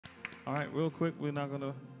All right, real quick, we're not going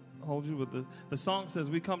to hold you, but the song says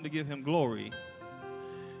we come to give him glory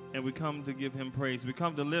and we come to give him praise. We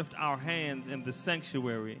come to lift our hands in the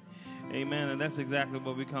sanctuary. Amen. And that's exactly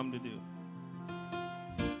what we come to do.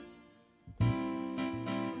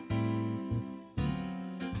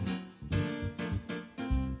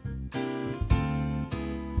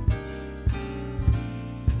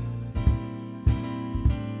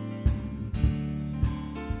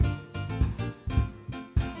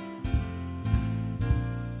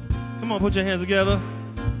 Come on, put your hands together.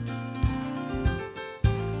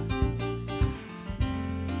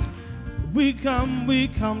 We come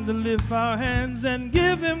to lift our hands and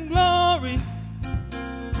give him glory.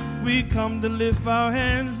 We come to lift our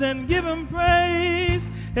hands and give him praise.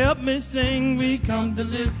 Help me sing. We come to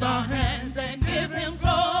lift our hands and give him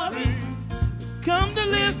glory. Come to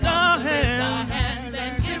lift our hands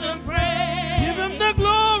and give him praise. Give him the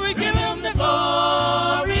glory. Give him the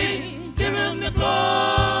glory. Give him the glory.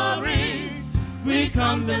 We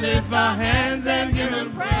come to lift our hands and give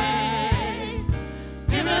him praise.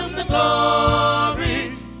 Give him the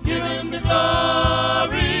glory. Give him the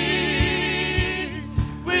glory.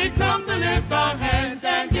 We come to lift our hands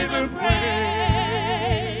and give him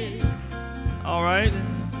praise. All right.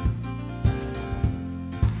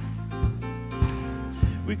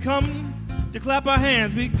 We come to clap our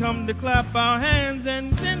hands. We come to clap our hands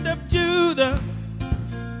and send up Judah.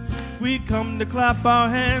 We come to clap our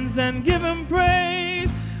hands and give him praise.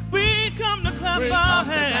 We come to clap our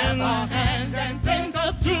hands and sing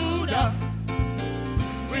up Judah.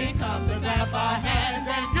 We come to clap our hands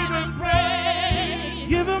and give him praise.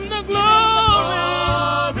 Give him the glory.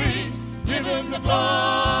 Give him the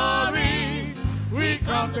glory. We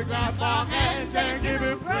come to clap our hands and give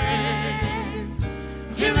him praise.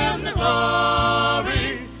 Give him the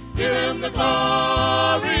glory. Give him the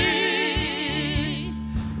glory.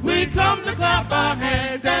 We come to clap our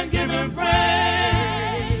hands and give him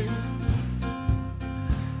praise.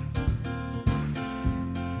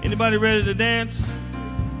 Anybody ready to dance?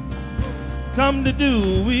 We come to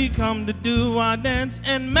do our dance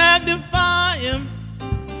and magnify him.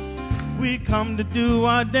 We come to do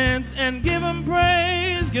our dance and give him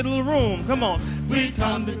praise. Get a little room, come on. We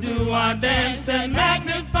come to do our dance and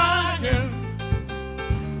magnify him.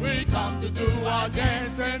 We come to do our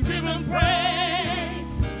dance and give him praise.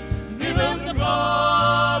 Give him the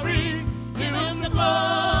glory, give him the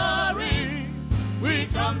glory. We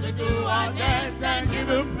come to do our dance and give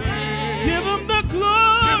him praise. Give him the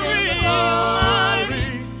glory,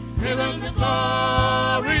 give him the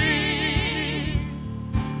glory.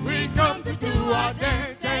 We come to do our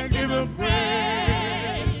dance and give him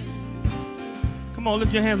praise. Come on,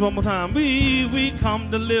 lift your hands one more time. We come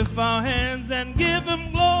to lift our hands and give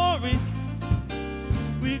him glory.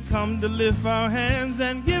 We come to lift our hands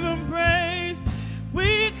and give him praise.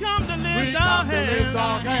 We come to lift our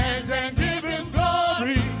hands and give him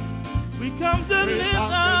glory. We come to lift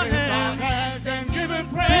our hands and give him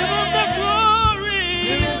praise. Give him the glory.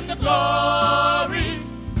 Give him the glory.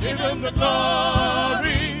 Give him the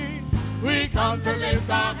glory. We come to lift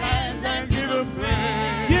our hands and give him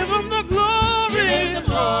praise. Give him the glory. Give him the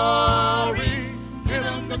glory. Give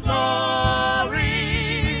him the glory.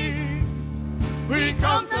 We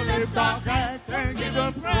come to lift our hands and give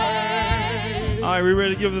him praise. All right, we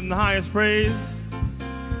ready to give them the highest praise?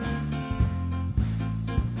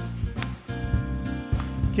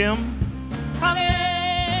 Kim? Hallelujah.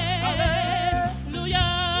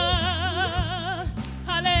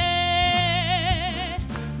 Hallelujah.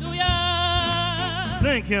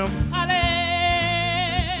 Sing, Kim. Hallelujah.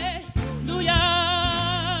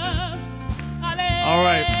 Hallelujah. All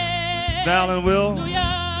right, Val and Will.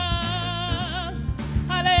 Hallelujah.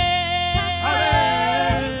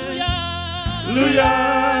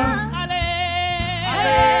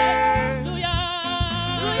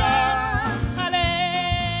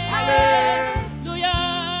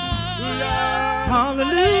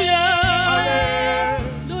 Hallelujah.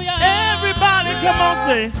 Everybody, come on,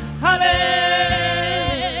 say hallelujah.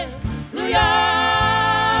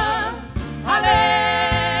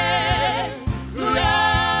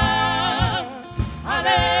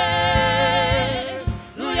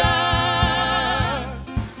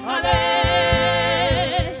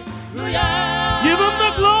 Give him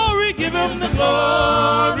the glory. Give him the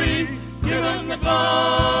glory. Give him the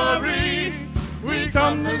glory. We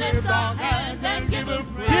come to lift our hands and give him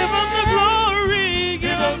praise. Give him the glory.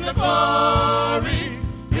 Give him the glory.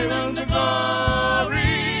 Give him the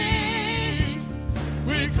glory.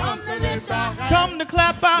 We come to lift our hands. Come to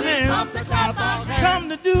clap our hands. Come to clap our hands. Come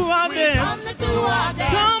to do our dance. Come to do our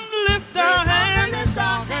dance. Come to lift our hands.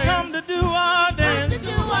 Come to do our dance. Come to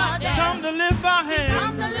do our dance. to lift our hands.